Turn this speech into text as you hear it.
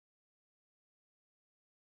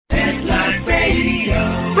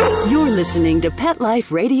You're listening to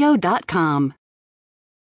PetLifeRadio.com.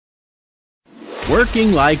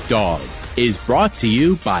 Working Like Dogs is brought to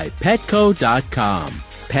you by Petco.com.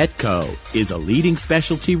 Petco is a leading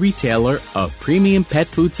specialty retailer of premium pet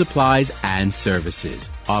food supplies and services,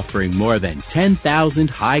 offering more than 10,000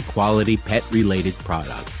 high-quality pet-related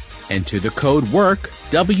products. Enter the code WORK,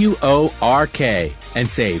 W-O-R-K, and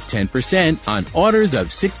save 10% on orders of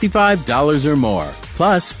 $65 or more,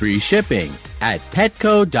 plus free shipping at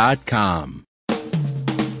Petco.com.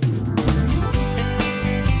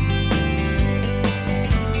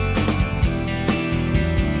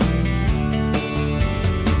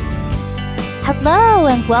 Hello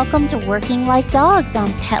and welcome to Working Like Dogs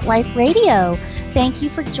on Pet Life Radio. Thank you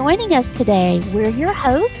for joining us today. We're your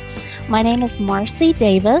hosts. My name is Marcie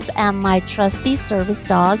Davis and my trusty service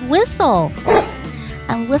dog, Whistle.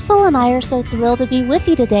 And Whistle and I are so thrilled to be with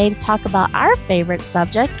you today to talk about our favorite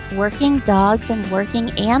subject, working dogs and working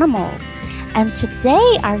animals. And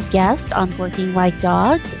today our guest on Working Like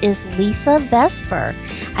Dogs is Lisa Vesper.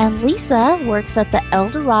 And Lisa works at the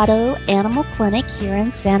Eldorado Animal Clinic here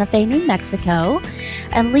in Santa Fe, New Mexico.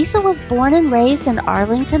 And Lisa was born and raised in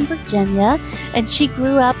Arlington, Virginia, and she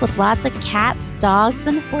grew up with lots of cats, dogs,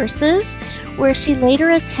 and horses, where she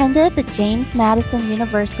later attended the James Madison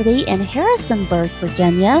University in Harrisonburg,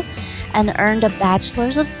 Virginia, and earned a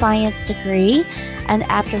Bachelor's of Science degree. And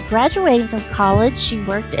after graduating from college, she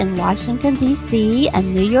worked in Washington, D.C.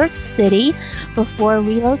 and New York City before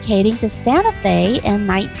relocating to Santa Fe in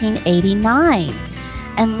 1989.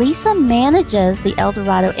 And Lisa manages the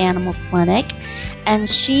Eldorado Animal Clinic, and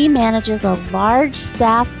she manages a large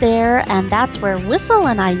staff there, and that's where Whistle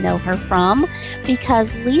and I know her from,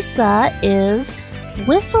 because Lisa is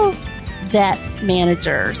Whistle's vet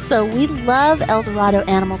manager. So we love Eldorado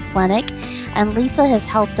Animal Clinic, and Lisa has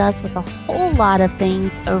helped us with a whole lot of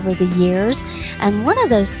things over the years, and one of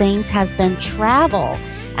those things has been travel.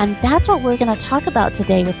 And that's what we're going to talk about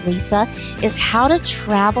today with Lisa, is how to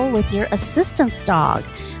travel with your assistance dog.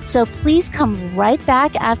 So please come right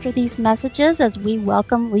back after these messages as we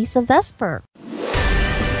welcome Lisa Vesper.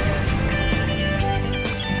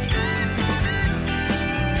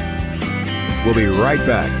 We'll be right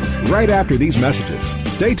back, right after these messages.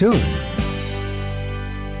 Stay tuned.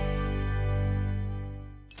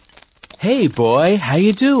 Hey boy, how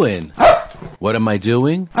you doing? What am I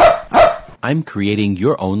doing? I'm creating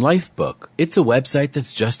your own life book. It's a website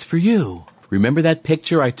that's just for you. Remember that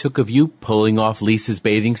picture I took of you pulling off Lisa's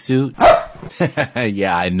bathing suit?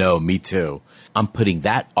 Yeah, I know, me too. I'm putting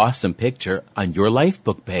that awesome picture on your life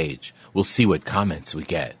book page. We'll see what comments we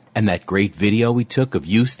get. And that great video we took of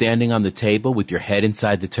you standing on the table with your head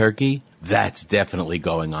inside the turkey? That's definitely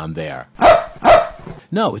going on there.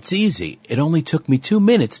 No, it's easy. It only took me 2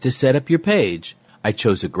 minutes to set up your page. I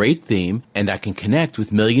chose a great theme, and I can connect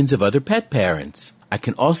with millions of other pet parents. I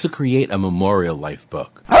can also create a memorial life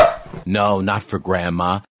book. No, not for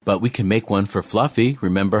Grandma, but we can make one for Fluffy,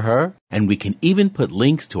 remember her? And we can even put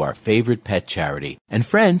links to our favorite pet charity, and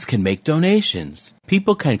friends can make donations.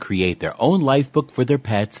 People can create their own life book for their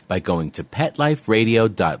pets by going to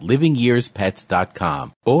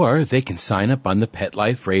PetLifeRadio.livingyearspets.com, or they can sign up on the Pet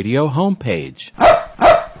Life Radio homepage.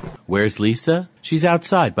 Where's Lisa? She's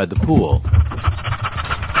outside by the pool.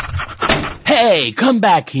 Hey, come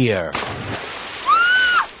back here!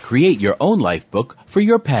 Create your own life book for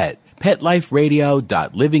your pet.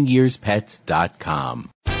 PetLifeRadio.livingyearspets.com.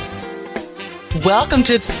 Welcome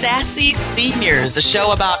to Sassy Seniors, a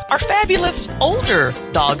show about our fabulous older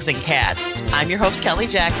dogs and cats. I'm your host, Kelly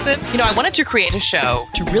Jackson. I wanted to create a show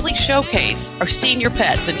to really showcase our senior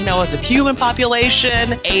pets. And, as the human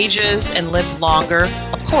population ages and lives longer,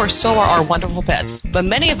 of course, so are our wonderful pets. But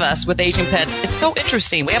many of us with aging pets, it's so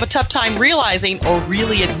interesting. We have a tough time realizing or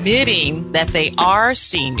really admitting that they are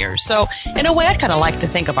seniors. So, in a way, I kind of like to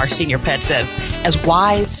think of our senior pets as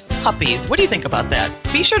wise puppies. What do you think about that?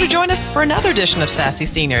 Be sure to join us for another edition of Sassy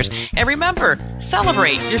Seniors. And remember,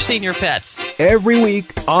 celebrate your senior pets. Every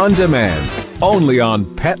week on demand, only on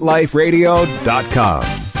PetLifeRadio.com.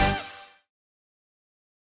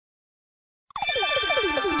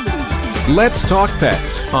 Let's Talk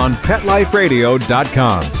Pets on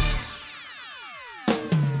PetLifeRadio.com.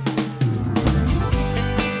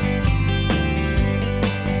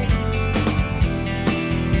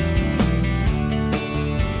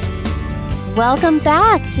 Welcome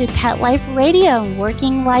back to Pet Life Radio,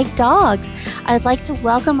 Working Like Dogs. I'd like to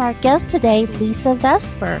welcome our guest today, Lisa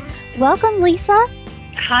Vesper. Welcome, Lisa.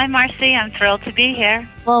 Hi, Marcie. I'm thrilled to be here.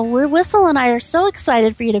 Well, Whistle and I are so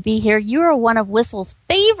excited for you to be here. You are one of Whistle's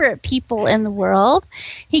favorite people in the world.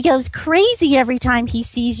 He goes crazy every time he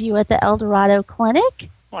sees you at the Eldorado Clinic.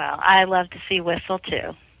 Well, I love to see Whistle,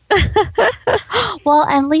 too. Well,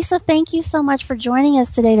 and Lisa, thank you so much for joining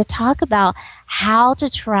us today to talk about how to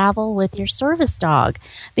travel with your service dog,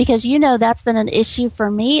 because that's been an issue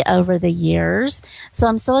for me over the years. So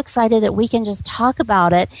I'm so excited that we can just talk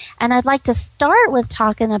about it. And I'd like to start with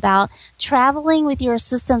talking about traveling with your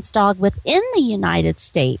assistance dog within the United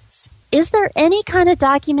States. Is there any kind of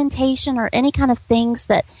documentation or any kind of things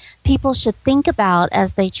that people should think about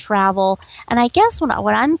as they travel? And I guess what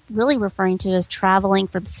I'm really referring to is traveling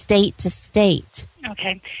from state to state.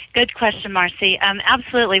 Okay, good question, Marcie.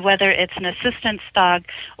 Absolutely, whether it's an assistance dog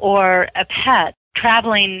or a pet,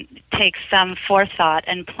 traveling takes some forethought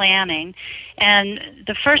and planning. And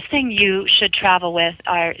the first thing you should travel with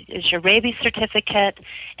is your rabies certificate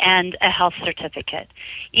and a health certificate.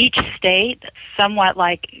 Each state, somewhat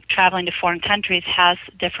like traveling to foreign countries, has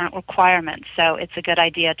different requirements. So it's a good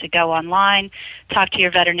idea to go online, talk to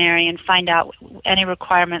your veterinarian, find out any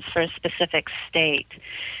requirements for a specific state.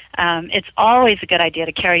 It's always a good idea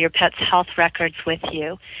to carry your pet's health records with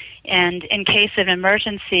you. And in case of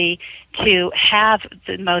emergency, to have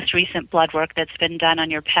the most recent blood work that's been done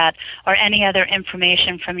on your pet or any other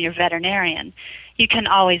information from your veterinarian. You can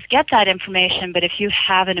always get that information, but if you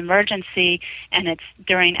have an emergency and it's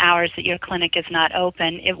during hours that your clinic is not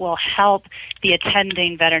open, it will help the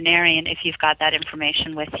attending veterinarian if you've got that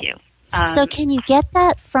information with you. So can you get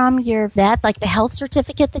that from your vet, like the health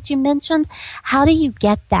certificate that you mentioned? How do you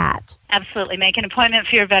get that? Absolutely. Make an appointment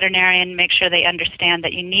for your veterinarian. Make sure they understand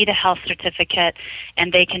that you need a health certificate,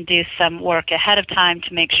 and they can do some work ahead of time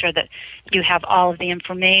to make sure that you have all of the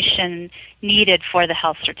information needed for the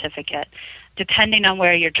health certificate. Depending on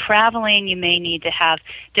where you're traveling, you may need to have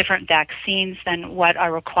different vaccines than what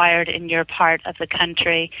are required in your part of the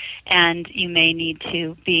country, and you may need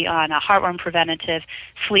to be on a heartworm preventative,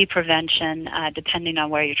 flea prevention, depending on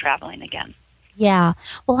where you're traveling again. Yeah.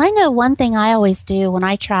 Well, I know one thing I always do when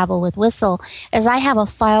I travel with Whistle is I have a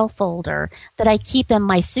file folder that I keep in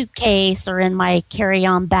my suitcase or in my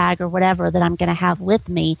carry-on bag or whatever that I'm going to have with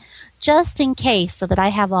me, just in case, so that I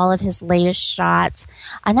have all of his latest shots.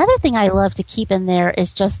 Another thing I love to keep in there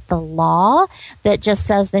is just the law that just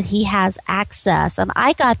says that he has access. And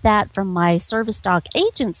I got that from my service dog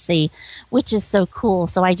agency, which is so cool.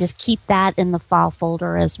 So I just keep that in the file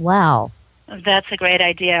folder as well. That's a great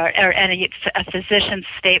idea, or a physician's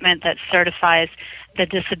statement that certifies the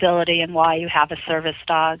disability and why you have a service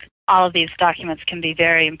dog. All of these documents can be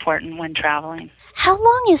very important when traveling. How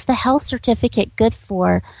long is the health certificate good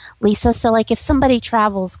for, Lisa? So like if somebody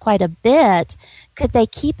travels quite a bit, could they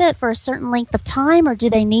keep it for a certain length of time, or do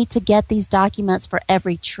they need to get these documents for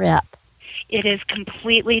every trip? It is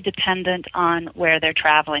completely dependent on where they're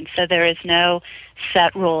traveling. So there is no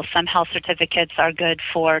set rule. Some health certificates are good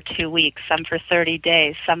for 2 weeks, some for 30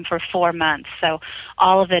 days, some for 4 months. So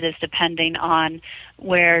all of it is depending on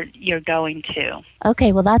where you're going to.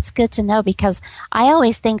 Okay, well, that's good to know, because I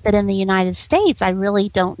always think that in the United States, I really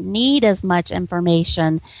don't need as much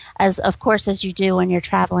information as, of course, as you do when you're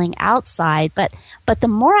traveling outside. But the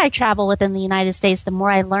more I travel within the United States, the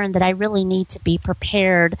more I learn that I really need to be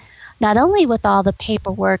prepared, not only with all the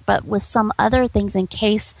paperwork, but with some other things in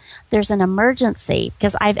case there's an emergency,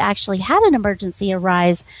 because I've actually had an emergency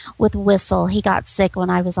arise with Whistle. He got sick when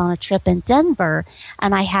I was on a trip in Denver,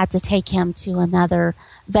 and I had to take him to another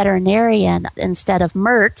veterinarian instead of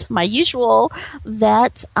Mert, my usual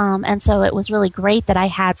vet, and so it was really great that I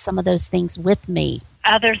had some of those things with me.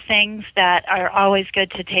 Other things that are always good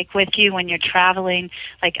to take with you when you're traveling,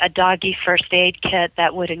 like a doggy first aid kit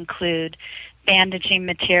that would include bandaging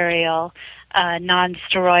material,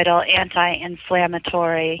 non-steroidal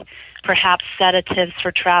anti-inflammatory, perhaps sedatives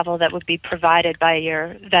for travel that would be provided by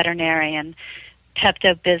your veterinarian,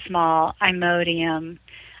 Pepto-Bismol, Imodium,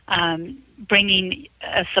 bringing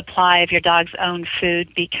a supply of your dog's own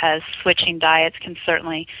food, because switching diets can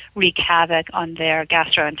certainly wreak havoc on their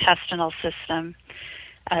gastrointestinal system,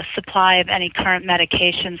 a supply of any current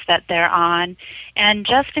medications that they're on. And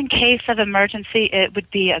just in case of emergency, it would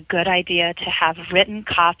be a good idea to have written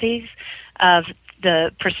copies of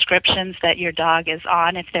the prescriptions that your dog is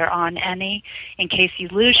on, if they're on any. In case you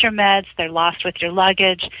lose your meds, they're lost with your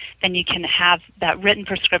luggage, then you can have that written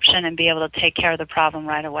prescription and be able to take care of the problem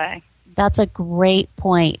right away. That's a great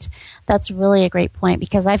point. That's really a great point,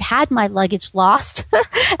 because I've had my luggage lost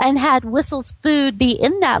and had Whistle's food be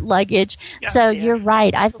in that luggage. You're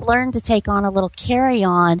right. I've learned to take on a little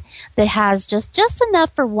carry-on that has just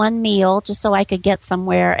enough for one meal, just so I could get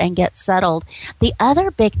somewhere and get settled. The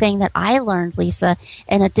other big thing that I learned, Lisa,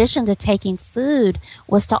 in addition to taking food,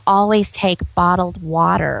 was to always take bottled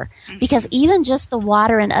water, because even just the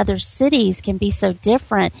water in other cities can be so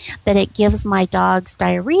different that it gives my dogs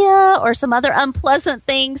diarrhea or some other unpleasant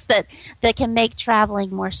things that can make traveling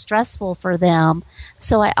more stressful for them.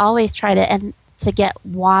 So I always try to get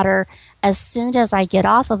water as soon as I get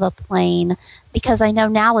off of a plane, because I know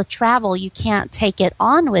now with travel you can't take it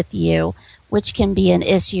on with you, which can be an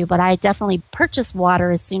issue. But I definitely purchase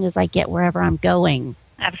water as soon as I get wherever I'm going.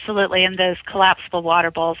 Absolutely, and those collapsible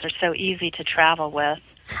water bowls are so easy to travel with.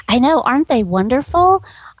 I know, aren't they wonderful?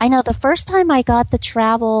 I know the first time I got the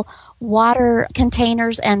travel water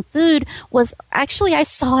containers and food was actually, I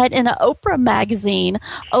saw it in an Oprah magazine.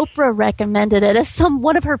 Oprah recommended it as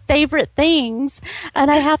one of her favorite things. And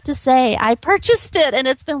I have to say, I purchased it, and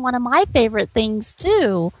it's been one of my favorite things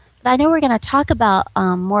too. But I know we're going to talk about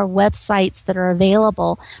more websites that are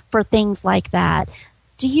available for things like that.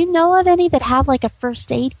 Do you know of any that have like a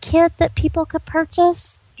first aid kit that people could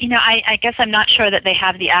purchase? You know, I guess I'm not sure that they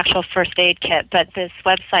have the actual first aid kit, but this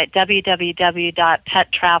website,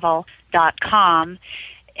 www.pettravel.com,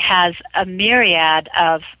 has a myriad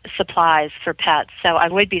of supplies for pets. So I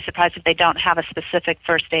would be surprised if they don't have a specific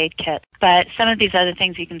first aid kit. But some of these other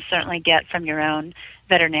things you can certainly get from your own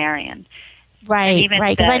veterinarian. Right,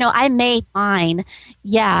 because I know I made mine.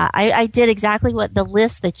 Yeah, I did exactly what the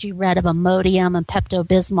list that you read of Imodium and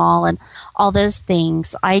Pepto-Bismol and all those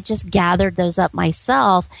things. I just gathered those up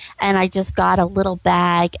myself, and I just got a little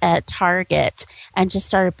bag at Target and just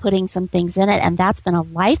started putting some things in it, and that's been a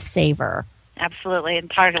lifesaver. Absolutely,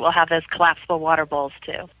 and Target will have those collapsible water bowls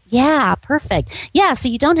too. Yeah, perfect. Yeah, so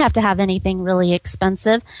you don't have to have anything really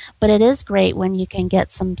expensive, but it is great when you can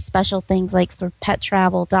get some special things like for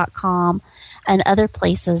pettravel.com and other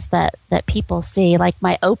places that people see, like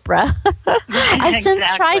my Oprah. I've since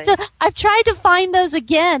tried to find those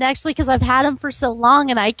again, actually, because I've had them for so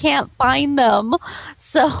long and I can't find them.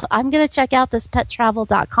 So I'm going to check out this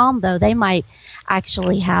pettravel.com, though. They might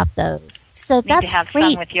actually have those. So you that's need to have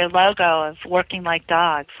great. some with your logo of Working Like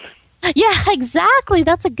Dogs. Yeah, exactly.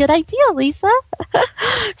 That's a good idea, Lisa.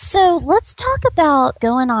 So let's talk about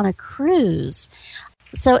going on a cruise.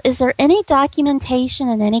 So is there any documentation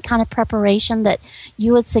and any kind of preparation that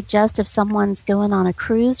you would suggest if someone's going on a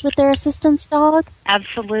cruise with their assistance dog?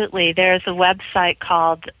 Absolutely. There's a website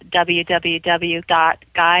called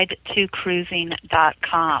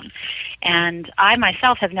www.guidetocruising.com. And I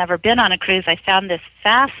myself have never been on a cruise. I found this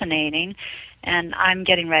fascinating, and I'm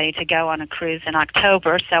getting ready to go on a cruise in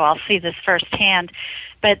October, so I'll see this firsthand.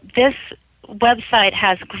 But this website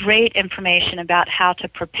has great information about how to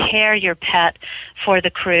prepare your pet for the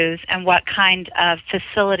cruise and what kind of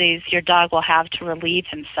facilities your dog will have to relieve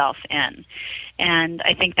himself in. And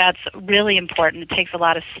I think that's really important. It takes a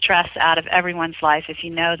lot of stress out of everyone's life if you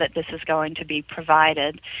know that this is going to be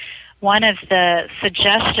provided. One of the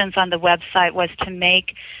suggestions on the website was to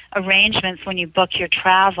make arrangements when you book your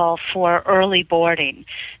travel for early boarding.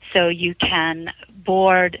 So you can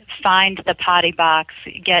board, find the potty box,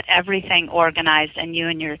 get everything organized, and you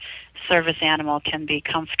and your service animal can be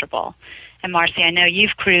comfortable. And Marcie, I know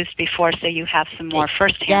you've cruised before, so you have some more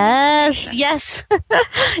firsthand information. Yes.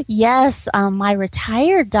 Yes. My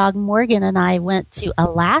retired dog Morgan and I went to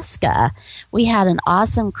Alaska. We had an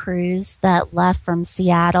awesome cruise that left from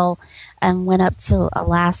Seattle and went up to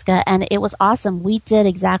Alaska, and it was awesome. We did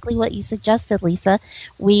exactly what you suggested, Lisa.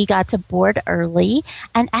 We got to board early,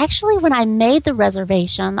 and actually when I made the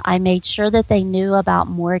reservation, I made sure that they knew about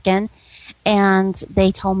Morgan, and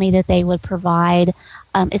they told me that they would provide,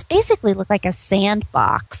 it basically looked like a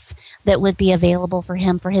sandbox that would be available for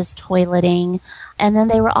him for his toileting. And then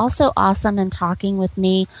they were also awesome in talking with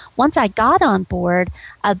me once I got on board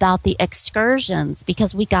about the excursions,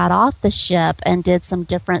 because we got off the ship and did some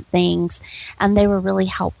different things, and they were really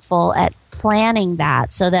helpful at planning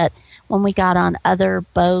that so that when we got on other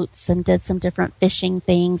boats and did some different fishing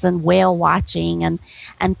things and whale watching and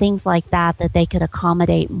things like that, that they could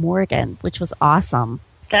accommodate Morgan, which was awesome.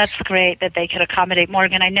 That's great that they could accommodate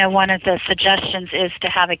Morgan. I know one of the suggestions is to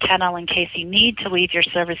have a kennel in case you need to leave your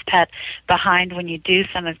service pet behind when you do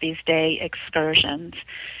some of these day excursions.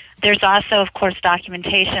 There's also, of course,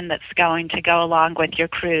 documentation that's going to go along with your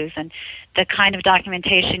cruise, and the kind of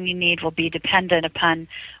documentation you need will be dependent upon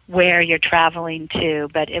where you're traveling to,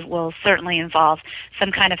 but it will certainly involve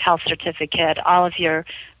some kind of health certificate, all of your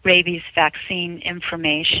rabies vaccine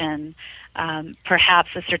information, perhaps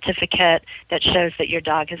a certificate that shows that your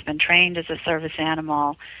dog has been trained as a service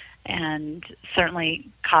animal, and certainly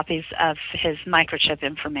copies of his microchip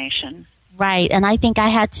information. Right. And I think I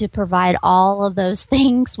had to provide all of those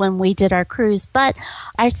things when we did our cruise. But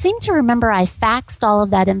I seem to remember I faxed all of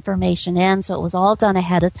that information in, so it was all done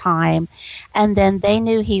ahead of time. And then they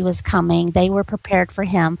knew he was coming. They were prepared for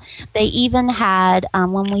him. They even had,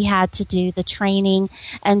 when we had to do the training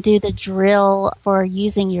and do the drill for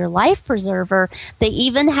using your life preserver, they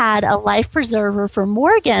even had a life preserver for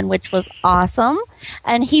Morgan, which was awesome.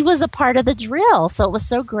 And he was a part of the drill. So it was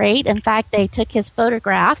so great. In fact, they took his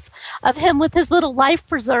photograph of him with his little life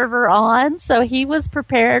preserver on, so he was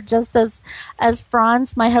prepared just as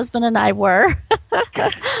Franz, my husband, and I were.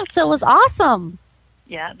 So it was awesome.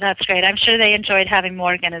 Yeah, that's great. I'm sure they enjoyed having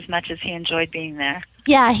Morgan as much as he enjoyed being there.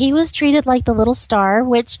 Yeah, he was treated like the little star,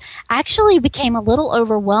 which actually became a little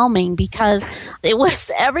overwhelming because it was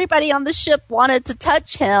everybody on the ship wanted to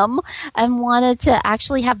touch him and wanted to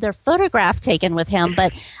actually have their photograph taken with him.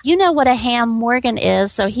 But you know what a ham Morgan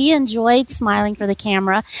is, so he enjoyed smiling for the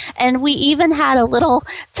camera. And we even had a little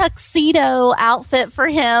tuxedo outfit for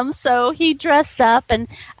him, so he dressed up and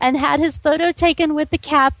had his photo taken with the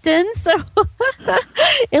captain. So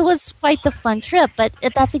it was quite the fun trip, but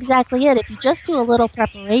that's exactly it. If you just do a little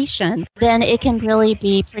preparation, then it can really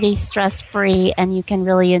be pretty stress-free and you can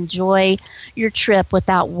really enjoy your trip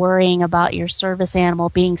without worrying about your service animal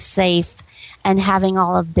being safe and having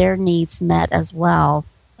all of their needs met as well.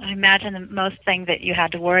 I imagine the most thing that you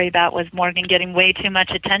had to worry about was Morgan getting way too much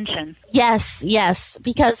attention. Yes,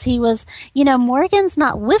 because he was, Morgan's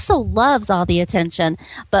not, Whistle loves all the attention,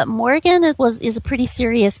 but Morgan is a pretty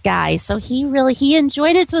serious guy, so he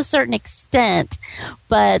enjoyed it to a certain extent,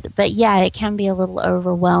 but yeah, it can be a little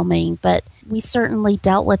overwhelming, but we certainly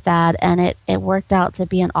dealt with that, and it worked out to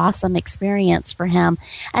be an awesome experience for him.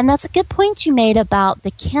 And that's a good point you made about the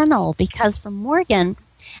kennel, because for Morgan,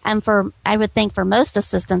 and I would think for most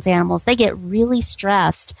assistance animals, they get really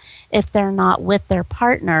stressed if they're not with their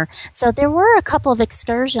partner. So there were a couple of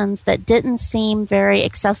excursions that didn't seem very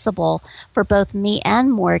accessible for both me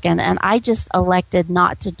and Morgan, and I just elected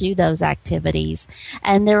not to do those activities.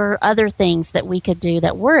 And there were other things that we could do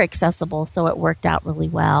that were accessible, so it worked out really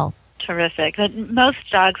well. Terrific. But most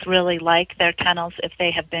dogs really like their kennels if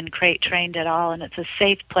they have been crate trained at all, and it's a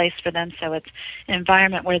safe place for them, so it's an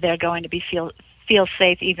environment where they're going to feel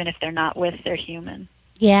safe even if they're not with their human.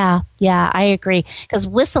 Yeah, I agree. Because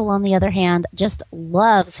Whistle, on the other hand, just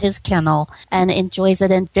loves his kennel and enjoys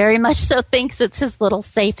it, and very much so thinks it's his little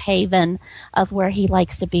safe haven of where he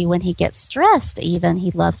likes to be when he gets stressed even.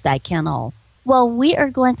 He loves that kennel. Well, we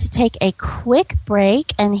are going to take a quick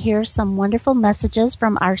break and hear some wonderful messages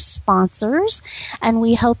from our sponsors. And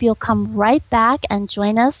we hope you'll come right back and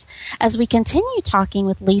join us as we continue talking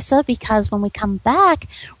with Lisa, because when we come back,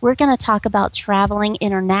 we're going to talk about traveling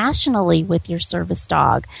internationally with your service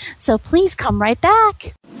dog. So please come right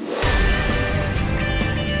back.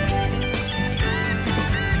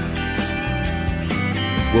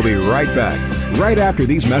 We'll be right back, right after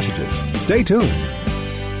these messages. Stay tuned.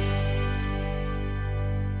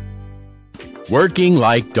 Working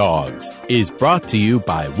Like Dogs is brought to you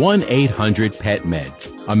by 1-800-PET-MEDS,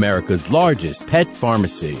 America's largest pet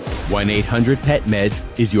pharmacy. 1-800-PET-MEDS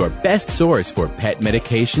is your best source for pet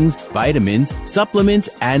medications, vitamins, supplements,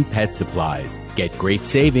 and pet supplies. Get great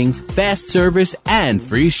savings, fast service, and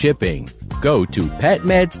free shipping. Go to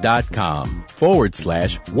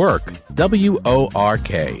petmeds.com/work,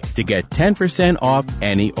 WORK, to get 10% off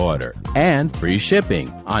any order and free shipping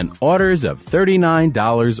on orders of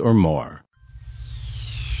 $39 or more.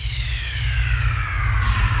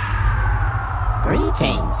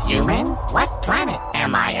 Greetings, human. What planet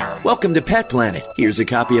am I on? Welcome to Pet Planet. Here's a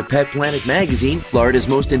copy of Pet Planet Magazine, Florida's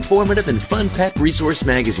most informative and fun pet resource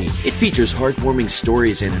magazine. It features heartwarming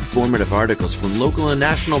stories and informative articles from local and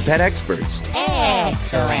national pet experts.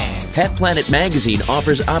 Excellent. Pet Planet Magazine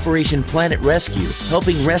offers Operation Planet Rescue,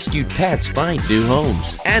 helping rescued pets find new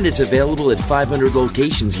homes. And it's available at 500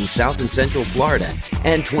 locations in South and Central Florida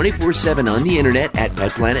and 24/7 on the internet at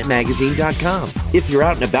petplanetmagazine.com. If you're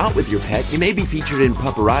out and about with your pet, you may be featured in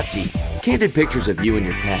Paparazzi, candid pictures of you and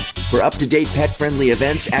your pet. For up-to-date pet-friendly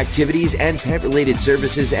events, activities, and pet-related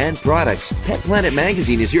services and products, Pet Planet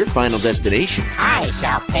Magazine is your final destination. I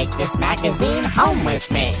shall take this magazine home with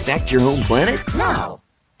me. Back to your home planet? No,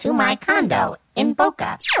 to my condo in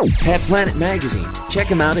Boca. Pet Planet Magazine. Check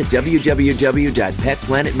them out at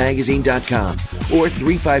www.petplanetmagazine.com or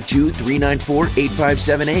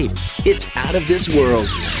 352-394-8578. It's out of this world.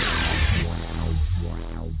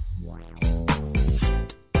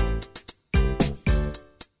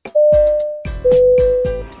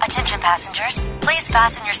 Attention passengers, please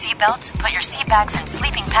fasten your seatbelts, put your seat bags and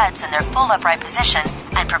sleeping pets in their full upright position,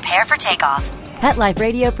 and prepare for takeoff. Pet Life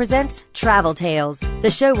Radio presents Travel Tales, the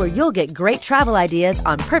show where you'll get great travel ideas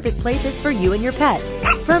on perfect places for you and your pet.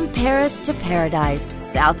 From Paris to paradise,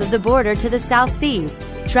 south of the border to the South Seas,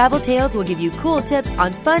 Travel Tales will give you cool tips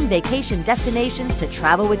on fun vacation destinations to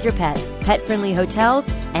travel with your pet, pet-friendly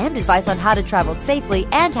hotels, and advice on how to travel safely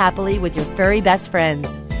and happily with your furry best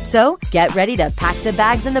friends. So, get ready to pack the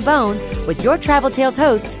bags and the bones with your Travel Tales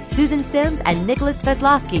hosts, Susan Sims and Nicholas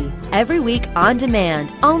Veslowski, every week on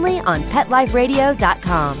demand, only on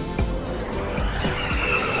PetLifeRadio.com.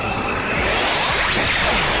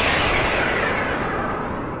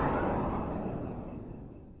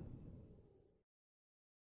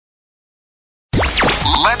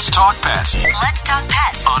 Let's talk pets. Let's talk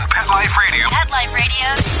pets On Pet Life Radio. Pet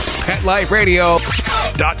Life Radio.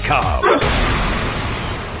 PetLifeRadio.com.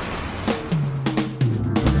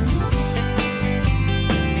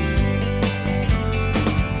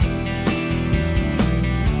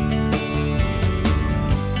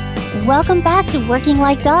 Welcome back to Working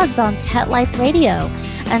Like Dogs on Pet Life Radio.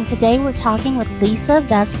 And today we're talking with Lisa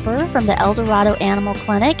Vesper from the Eldorado Animal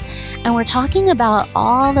Clinic. And we're talking about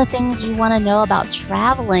all the things you want to know about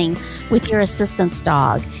traveling with your assistance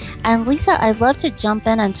dog. And Lisa, I'd love to jump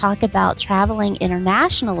in and talk about traveling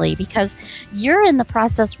internationally because you're in the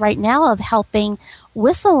process right now of helping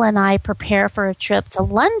Whistle and I prepare for a trip to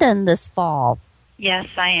London this fall. Yes,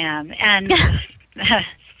 I am. And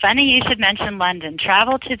funny you should mention London.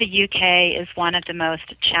 Travel to the UK is one of the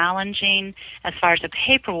most challenging, as far as the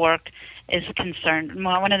paperwork is concerned,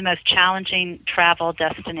 one of the most challenging travel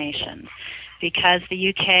destinations because the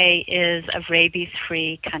UK is a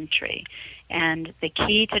rabies-free country. And the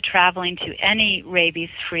key to traveling to any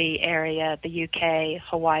rabies-free area, the UK,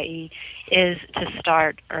 Hawaii, is to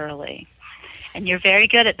start early. And you're very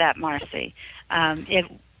good at that, Marcie.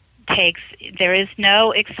 There is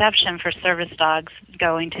no exception for service dogs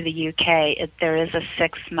going to the UK. There is a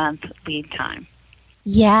 6-month lead time.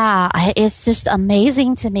 Yeah, it's just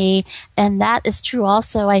amazing to me. And that is true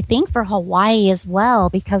also, I think, for Hawaii as well,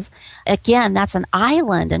 because, again, that's an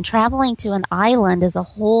island, and traveling to an island is a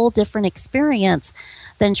whole different experience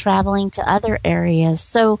than traveling to other areas.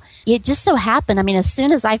 So it just so happened, I mean, as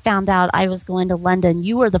soon as I found out I was going to London,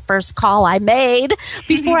 you were the first call I made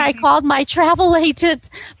before I called my travel agent,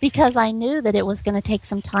 because I knew that it was going to take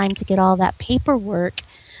some time to get all that paperwork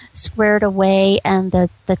squared away and the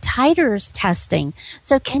titers testing.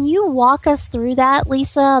 So can you walk us through that,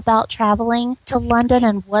 Lisa, about traveling to London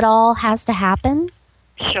and what all has to happen?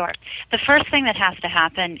 Sure. The first thing that has to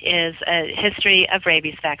happen is a history of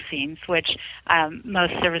rabies vaccines, which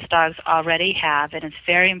most service dogs already have, and it's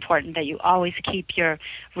very important that you always keep your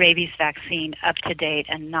rabies vaccine up to date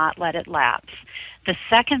and not let it lapse. The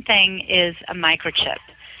second thing is a microchip.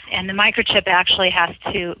 And the microchip actually has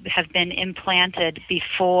to have been implanted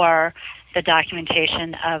before the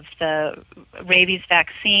documentation of the rabies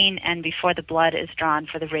vaccine and before the blood is drawn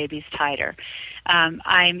for the rabies titer.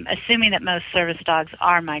 I'm assuming that most service dogs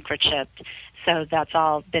are microchipped, so that's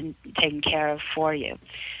all been taken care of for you.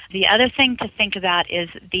 The other thing to think about is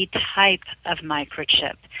the type of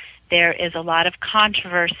microchip. There is a lot of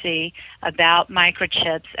controversy about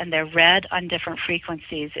microchips, and they're read on different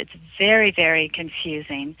frequencies. It's very, very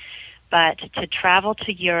confusing. But to travel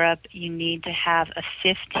to Europe, you need to have a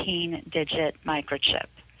 15-digit microchip.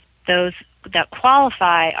 Those that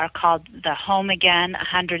qualify are called the Home Again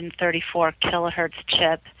 134 kilohertz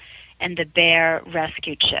chip and the Bear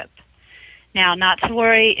Rescue chip. Now, not to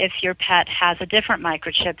worry if your pet has a different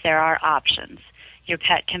microchip, there are options. Your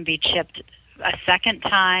pet can be chipped a second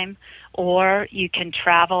time, or you can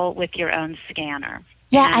travel with your own scanner.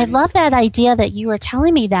 Yeah, I love that idea that you were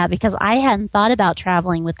telling me that, because I hadn't thought about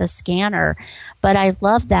traveling with a scanner, but I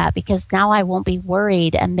love that because now I won't be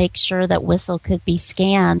worried and make sure that Whistle could be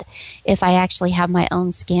scanned if I actually have my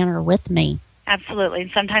own scanner with me. Absolutely.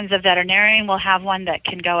 And sometimes a veterinarian will have one that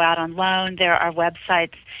can go out on loan. There are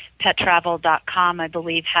websites, pettravel.com, I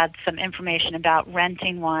believe, had some information about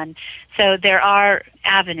renting one. So there are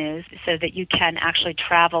avenues so that you can actually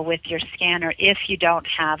travel with your scanner if you don't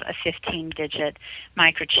have a 15-digit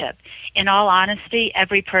microchip. In all honesty,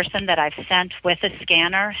 every person that I've sent with a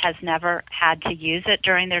scanner has never had to use it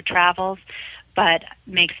during their travels, but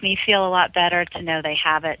makes me feel a lot better to know they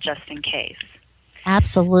have it just in case.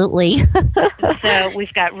 Absolutely. So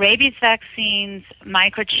we've got rabies vaccines,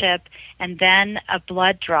 microchip, and then a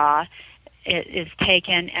blood draw is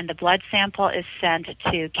taken, and the blood sample is sent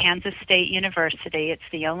to Kansas State University. It's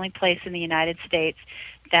the only place in the United States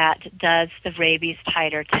that does the rabies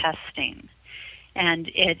titer testing. And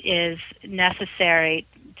it is necessary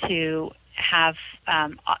to have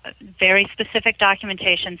very specific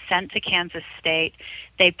documentation sent to Kansas State.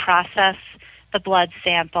 They process the blood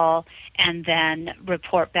sample, and then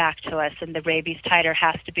report back to us. And the rabies titer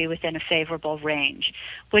has to be within a favorable range,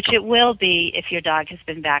 which it will be if your dog has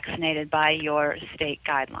been vaccinated by your state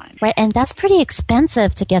guidelines. Right, and that's pretty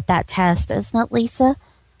expensive to get that test, isn't it, Lisa?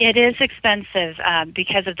 It is expensive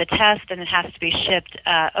because of the test, and it has to be shipped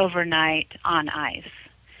overnight on ice.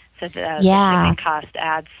 So the shipping cost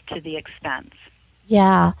adds to the expense.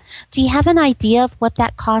 Yeah. Do you have an idea of what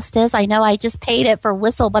that cost is? I know I just paid it for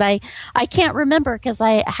Whistle, but I can't remember because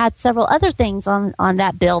I had several other things on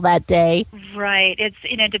that bill that day. Right. It's,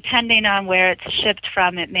 depending on where it's shipped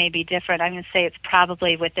from, it may be different. I'm going to say it's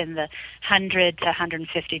probably within the $100 to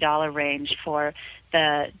 $150 range for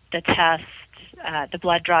the test, the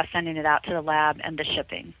blood draw, sending it out to the lab, and the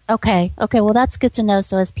shipping. Okay. Well, that's good to know.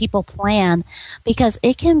 So as people plan, because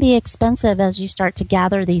it can be expensive as you start to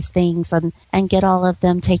gather these things and get all of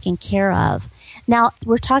them taken care of. Now,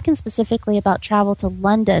 we're talking specifically about travel to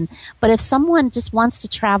London, but if someone just wants to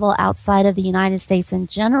travel outside of the United States in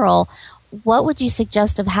general, what would you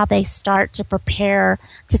suggest of how they start to prepare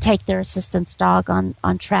to take their assistance dog on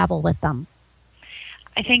travel with them?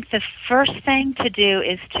 I think the first thing to do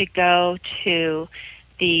is to go to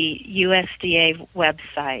the USDA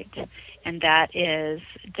website, and that is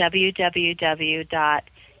www.aphis,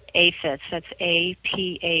 that's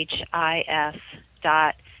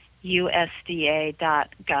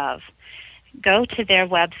APHIS.USDA.gov. Go to their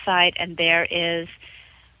website, and there is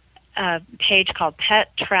a page called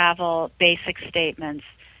Pet Travel Basic Statements,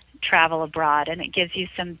 Travel Abroad, and it gives you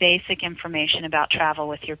some basic information about travel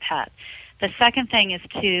with your pet. The second thing is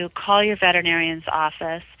to call your veterinarian's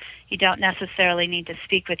office. You don't necessarily need to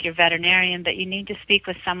speak with your veterinarian, but you need to speak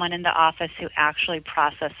with someone in the office who actually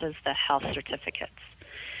processes the health certificates.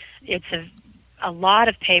 It's a lot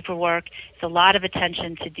of paperwork. It's a lot of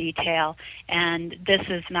attention to detail, and this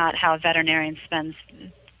is not how a veterinarian spends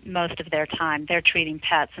most of their time. They're treating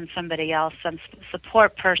pets, and somebody else, some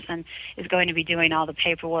support person, is going to be doing all the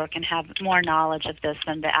paperwork and have more knowledge of this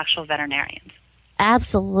than the actual veterinarians.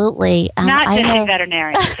 Absolutely. Not just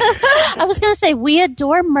veterinarians. I was going to say we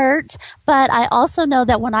adore Mert, but I also know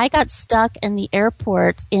that when I got stuck in the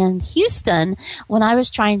airport in Houston, when I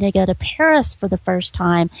was trying to go to Paris for the first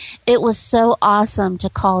time, it was so awesome to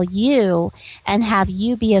call you and have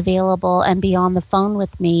you be available and be on the phone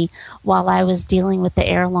with me while I was dealing with the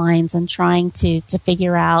airlines and trying to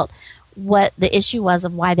figure out what the issue was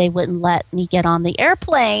of why they wouldn't let me get on the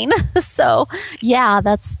airplane. So, yeah,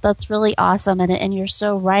 that's really awesome. And you're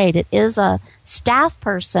so right. It is a staff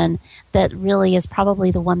person that really is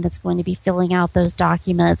probably the one that's going to be filling out those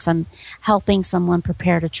documents and helping someone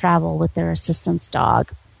prepare to travel with their assistance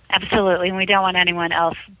dog. Absolutely, and we don't want anyone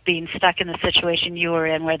else being stuck in the situation you were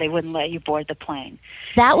in where they wouldn't let you board the plane.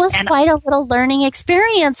 That was quite a little learning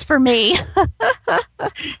experience for me.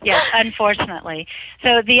 Yes, unfortunately.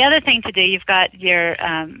 So the other thing to do, you've got your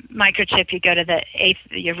microchip, you go to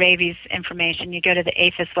your rabies information, you go to the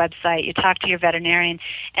APHIS website, you talk to your veterinarian,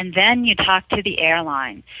 and then you talk to the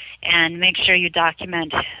airline and make sure you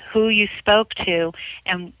document who you spoke to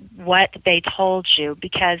and what they told you,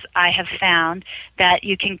 because I have found that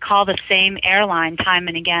you can call the same airline time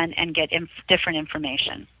and again and get different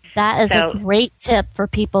information. That is a great tip for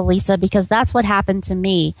people, Lisa, because that's what happened to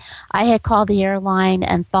me. I had called the airline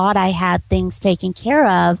and thought I had things taken care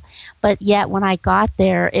of, but yet when I got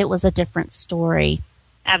there, it was a different story.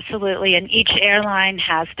 Absolutely, and each airline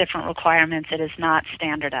has different requirements. It is not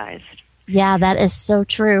standardized. Yeah, that is so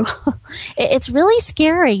true. It's really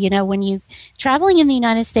scary, when you traveling in the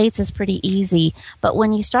United States is pretty easy, but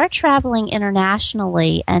when you start traveling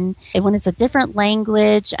internationally and when it's a different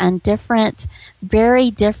language and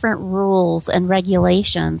very different rules and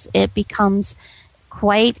regulations, it becomes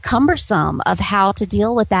quite cumbersome of how to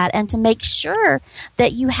deal with that and to make sure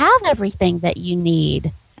that you have everything that you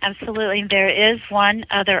need. Absolutely. There is one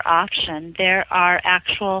other option. There are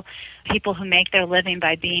actual people who make their living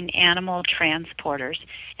by being animal transporters,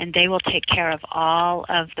 and they will take care of all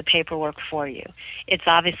of the paperwork for you. It's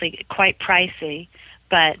obviously quite pricey,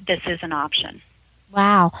 but this is an option.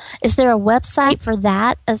 Wow. Is there a website for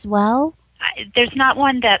that as well? There's not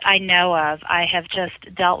one that I know of. I have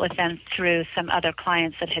just dealt with them through some other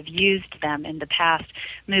clients that have used them in the past,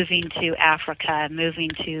 moving to Africa, moving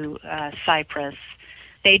to Cyprus.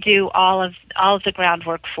 They do all of the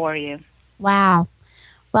groundwork for you. Wow.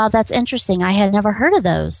 Well, that's interesting. I had never heard of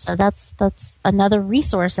those. So that's another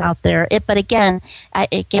resource out there. But again,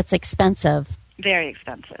 it gets expensive. Very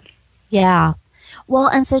expensive. Yeah. Well,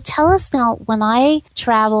 and so tell us now, when I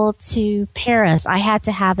traveled to Paris, I had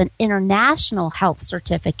to have an international health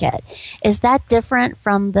certificate. Is that different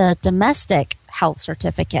from the domestic health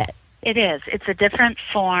certificate? It is. It's a different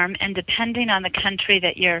form, and depending on the country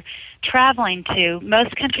that you're traveling to,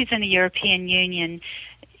 most countries in the European Union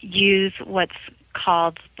use what's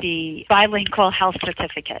called the bilingual health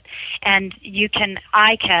certificate. And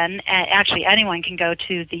actually anyone can go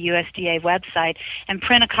to the USDA website and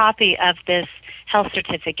print a copy of this health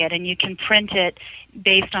certificate, and you can print it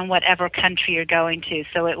based on whatever country you're going to.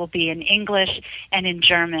 So it will be in English and in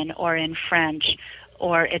German or in French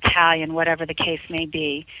or Italian, whatever the case may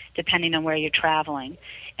be, depending on where you're traveling.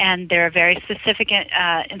 And there are very specific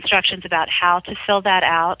instructions about how to fill that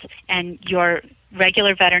out, and your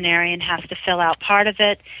regular veterinarian has to fill out part of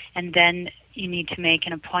it, and then you need to make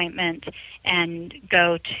an appointment and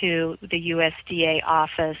go to the USDA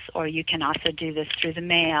office, or you can also do this through the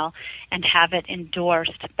mail and have it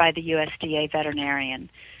endorsed by the USDA veterinarian.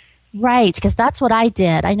 Right, because that's what I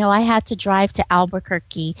did. I know I had to drive to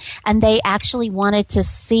Albuquerque, and they actually wanted to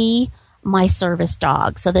see my service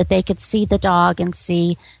dog so that they could see the dog and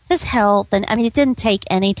see his health. And I mean, it didn't take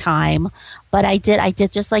any time, but I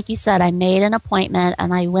did just like you said. I made an appointment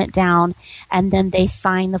and I went down, and then they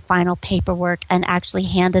signed the final paperwork and actually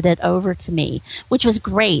handed it over to me, which was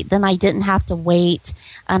great. Then I didn't have to wait,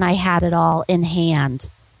 and I had it all in hand.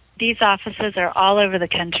 These offices are all over the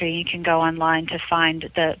country. You can go online to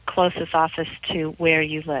find the closest office to where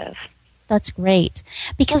you live. That's great,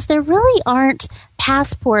 because there really aren't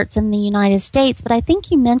passports in the United States, but I think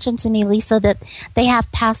you mentioned to me, Lisa, that they have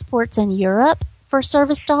passports in Europe for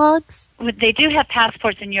service dogs? They do have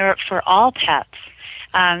passports in Europe for all pets.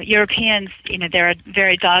 Europeans, they're a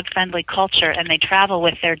very dog-friendly culture, and they travel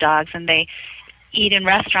with their dogs, and they eat in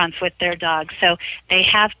restaurants with their dogs, so they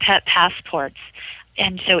have pet passports.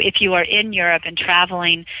 And so if you are in Europe and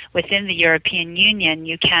traveling within the European Union,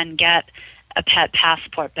 you can get a pet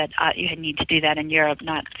passport, but you need to do that in Europe,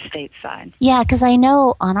 not stateside. Yeah, because I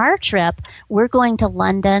know on our trip, we're going to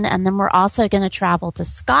London, and then we're also going to travel to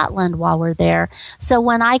Scotland while we're there. So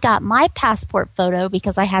when I got my passport photo,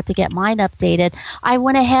 because I had to get mine updated, I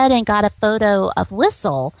went ahead and got a photo of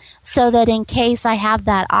Whistle, so that in case I have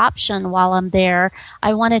that option while I'm there,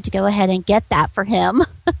 I wanted to go ahead and get that for him.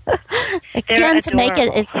 Again, to make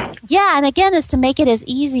it, is to make it as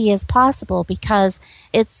easy as possible, because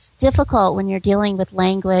it's difficult when you're dealing with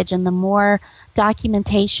language, and the more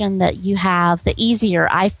documentation that you have, the easier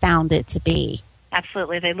I found it to be.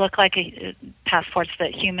 Absolutely. They look like passports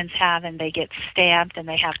that humans have, and they get stamped, and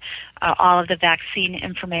they have all of the vaccine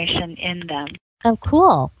information in them. Oh,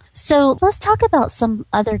 cool. So let's talk about some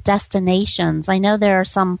other destinations. I know there are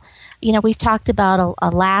some, we've talked about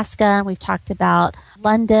Alaska, and we've talked about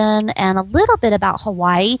London, and a little bit about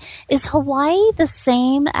Hawaii. Is Hawaii the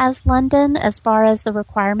same as London as far as the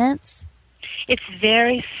requirements? It's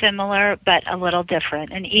very similar, but a little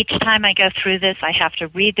different. And each time I go through this, I have to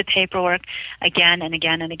read the paperwork again and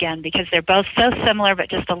again and again, because they're both so similar, but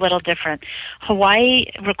just a little different. Hawaii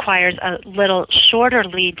requires a little shorter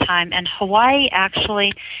lead time, and Hawaii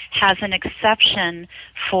actually has an exception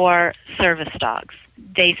for service dogs.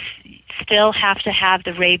 They still have to have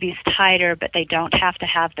the rabies titer, but they don't have to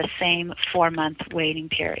have the same 4-month waiting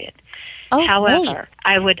period. Oh, however, great.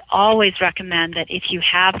 I would always recommend that if you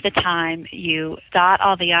have the time, you dot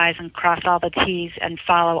all the I's and cross all the T's and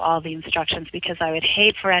follow all the instructions, because I would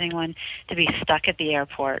hate for anyone to be stuck at the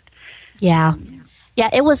airport. Yeah. Yeah,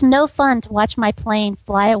 it was no fun to watch my plane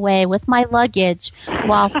fly away with my luggage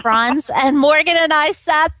while Franz and Morgan and I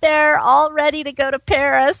sat there all ready to go to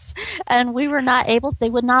Paris, and we were not able, they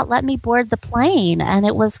would not let me board the plane, and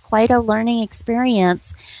it was quite a learning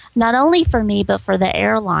experience, not only for me, but for the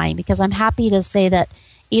airline, because I'm happy to say that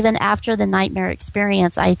even after the nightmare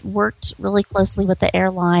experience, I worked really closely with the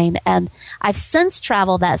airline, and I've since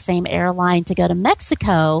traveled that same airline to go to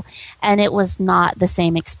Mexico, and it was not the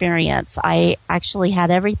same experience. I actually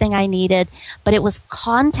had everything I needed, but it was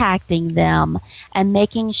contacting them and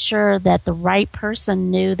making sure that the right person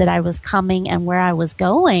knew that I was coming and where I was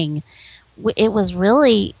going.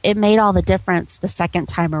 It made all the difference the second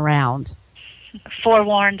time around.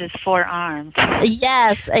 Forewarned is forearmed.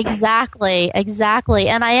 Yes, exactly.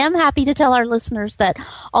 And I am happy to tell our listeners that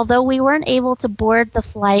although we weren't able to board the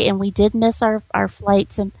flight and we did miss our flight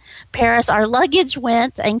to Paris, our luggage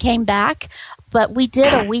went and came back. But we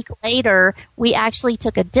did a week later, we actually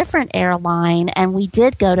took a different airline and we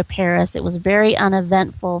did go to Paris. It was very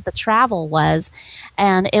uneventful, the travel was,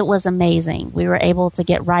 and it was amazing. We were able to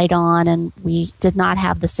get right on, and we did not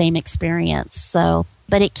have the same experience. So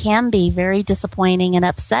but it can be very disappointing and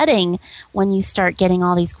upsetting when you start getting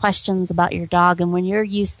all these questions about your dog. And when you're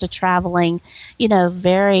used to traveling,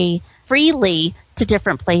 very freely to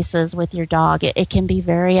different places with your dog, it can be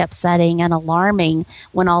very upsetting and alarming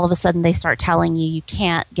when all of a sudden they start telling you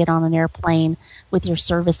can't get on an airplane with your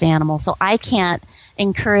service animal. So I can't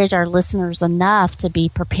encourage our listeners enough to be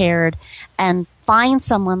prepared and find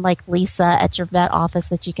someone like Lisa at your vet office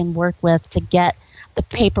that you can work with to get the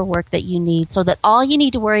paperwork that you need, so that all you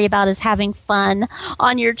need to worry about is having fun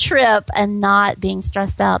on your trip and not being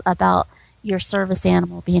stressed out about your service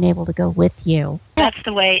animal being able to go with you. That's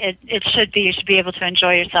the way it should be. You should be able to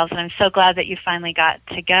enjoy yourselves, and I'm so glad that you finally got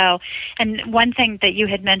to go. And one thing that you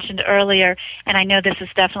had mentioned earlier, and I know this is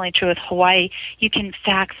definitely true with Hawaii, you can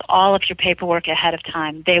fax all of your paperwork ahead of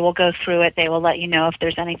time. They will go through it. They will let you know if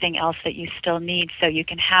there's anything else that you still need, so you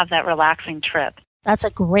can have that relaxing trip. That's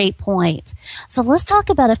a great point. So let's talk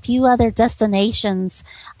about a few other destinations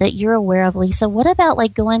that you're aware of, Lisa. What about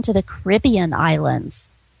going to the Caribbean islands?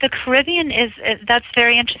 The Caribbean that's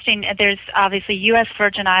very interesting. There's obviously U.S.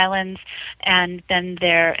 Virgin Islands, and then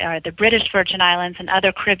there are the British Virgin Islands and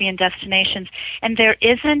other Caribbean destinations. And there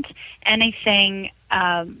isn't anything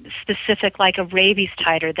specific like a rabies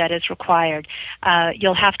titer that is required.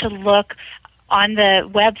 You'll have to look on the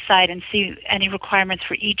website and see any requirements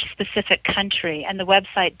for each specific country. And the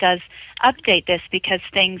website does update this because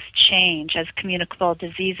things change. As communicable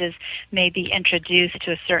diseases may be introduced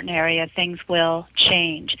to a certain area, things will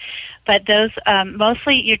change. But those,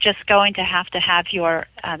 mostly you're just going to have your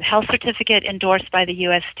health certificate endorsed by the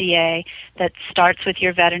USDA that starts with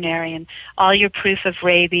your veterinarian, all your proof of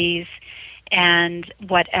rabies, and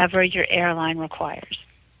whatever your airline requires.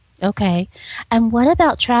 Okay. And what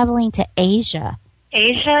about traveling to Asia?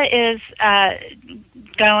 Asia is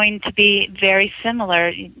going to be very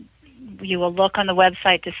similar. You will look on the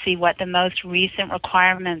website to see what the most recent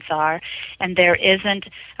requirements are, and there isn't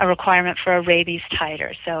a requirement for a rabies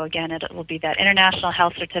titer. So again, it will be that international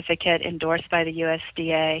health certificate endorsed by the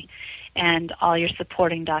USDA and all your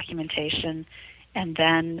supporting documentation, and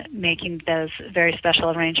then making those very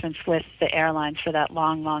special arrangements with the airlines for that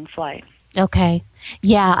long, long flight. Okay.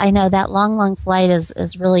 Yeah, I know that long flight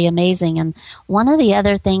is really amazing. And one of the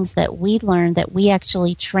other things that we learned that we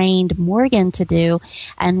actually trained Morgan to do,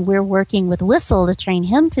 and we're working with Whistle to train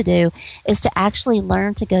him to do, is to actually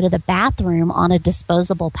learn to go to the bathroom on a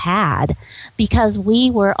disposable pad. Because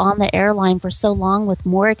we were on the airline for so long with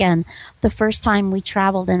Morgan, the first time we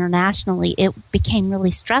traveled internationally, it became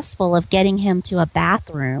really stressful of getting him to a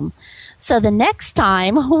bathroom. So the next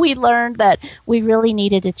time we learned that we really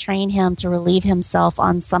needed to train him to relieve himself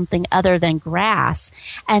on something other than grass.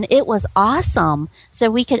 And it was awesome.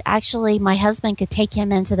 So we could actually, my husband could take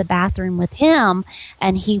him into the bathroom with him,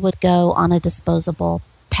 and he would go on a disposable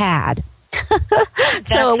pad.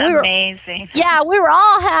 That's amazing. Yeah, we were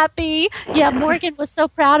all happy. Yeah, Morgan was so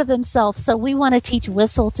proud of himself. So we want to teach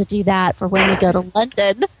Whistle to do that for when we go to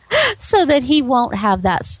London so that he won't have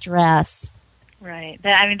that stress. Right.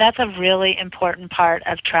 I mean, that's a really important part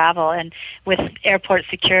of travel. And with airport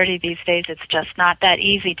security these days, it's just not that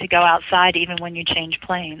easy to go outside even when you change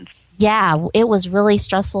planes. Yeah, it was really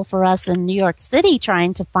stressful for us in New York City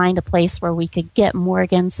trying to find a place where we could get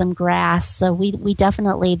Morgan some grass. So we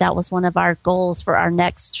definitely, that was one of our goals for our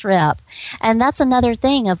next trip. And that's another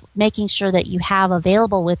thing of making sure that you have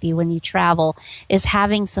available with you when you travel is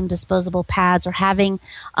having some disposable pads, or having,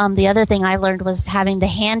 the other thing I learned was having the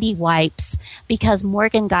handy wipes, because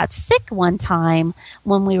Morgan got sick one time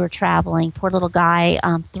when we were traveling. Poor little guy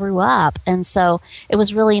threw up. And so it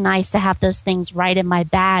was really nice to have those things right in my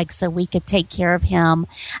bag so we could take care of him.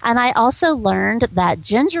 And I also learned that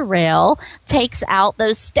ginger ale takes out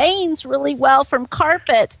those stains really well from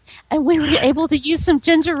carpet. And we were able to use some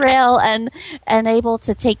ginger ale and able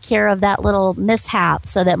to take care of that little mishap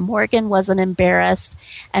so that Morgan wasn't embarrassed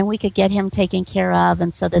and we could get him taken care of,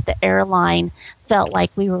 and so that the airline felt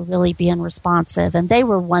like we were really being responsive. And they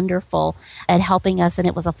were wonderful at helping us. And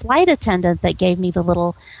it was a flight attendant that gave me the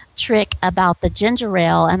little trick about the ginger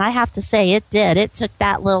ale. And I have to say, it did. It took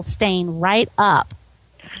that little stain right up.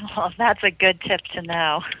 Well, that's a good tip to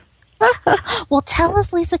know. Well, tell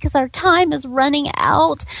us, Lisa, because our time is running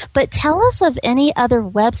out, but tell us of any other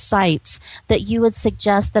websites that you would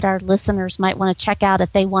suggest that our listeners might want to check out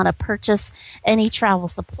if they want to purchase any travel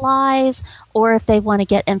supplies, or if they want to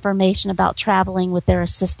get information about traveling with their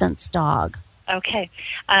assistance dog. Okay.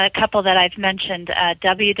 A couple that I've mentioned,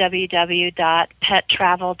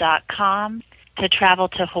 www.pettravel.com. To travel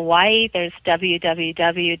to Hawaii, there's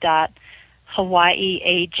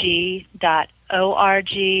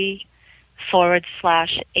www.hawaiiag.org.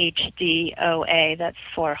 /HDOA. That's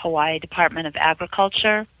for Hawaii Department of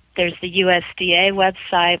Agriculture. There's the USDA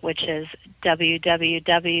website, which is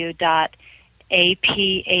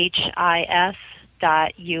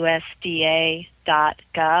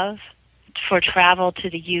www.aphis.usda.gov. For travel to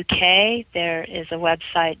the UK, there is a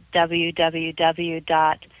website,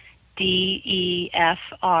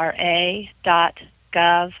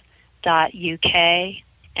 www.defra.gov.uk.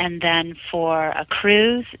 And then for a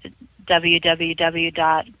cruise,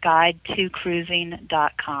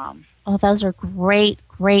 www.guidetocruising.com. Oh, those are great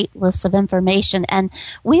lists of information. And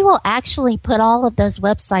we will actually put all of those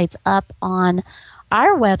websites up on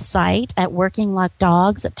our website at Working Like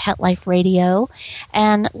Dogs at Pet Life Radio.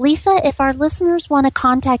 And Lisa, if our listeners want to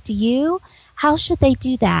contact you, how should they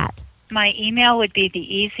do that? My email would be the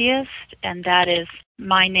easiest, and that is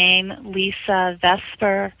my name, Lisa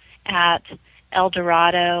Vesper, at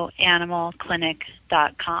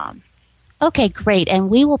EldoradoAnimalClinic.com. Okay, great. And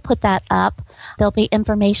we will put that up. There'll be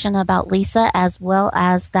information about Lisa as well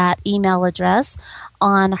as that email address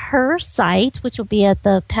on her site, which will be at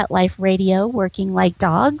the Pet Life Radio Working Like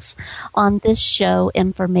Dogs, on this show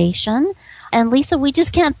information. And Lisa, we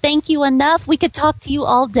just can't thank you enough. We could talk to you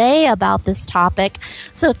all day about this topic.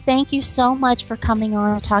 So thank you so much for coming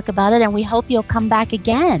on to talk about it, and we hope you'll come back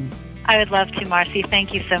again. I would love to, Marcie.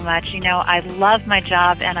 Thank you so much. You know, I love my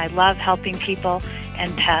job, and I love helping people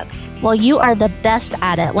and pets. Well, you are the best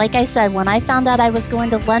at it. Like I said, when I found out I was going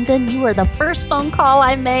to London, you were the first phone call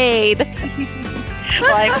I made.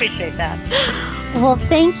 Well, I appreciate that. Well,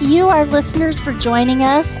 thank you, our listeners, for joining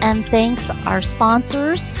us, and thanks our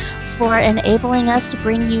sponsors for enabling us to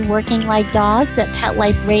bring you Working Like Dogs at Pet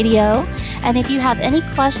Life Radio. And if you have any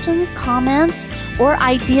questions, comments, or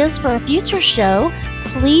ideas for a future show,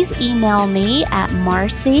 please email me at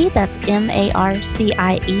Marcie, that's Marcie,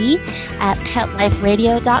 at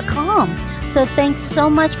PetLifeRadio.com. So thanks so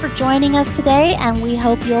much for joining us today, and we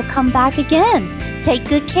hope you'll come back again. Take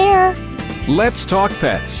good care. Let's Talk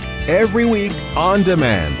Pets, every week on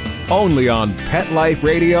demand, only on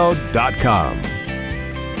PetLifeRadio.com.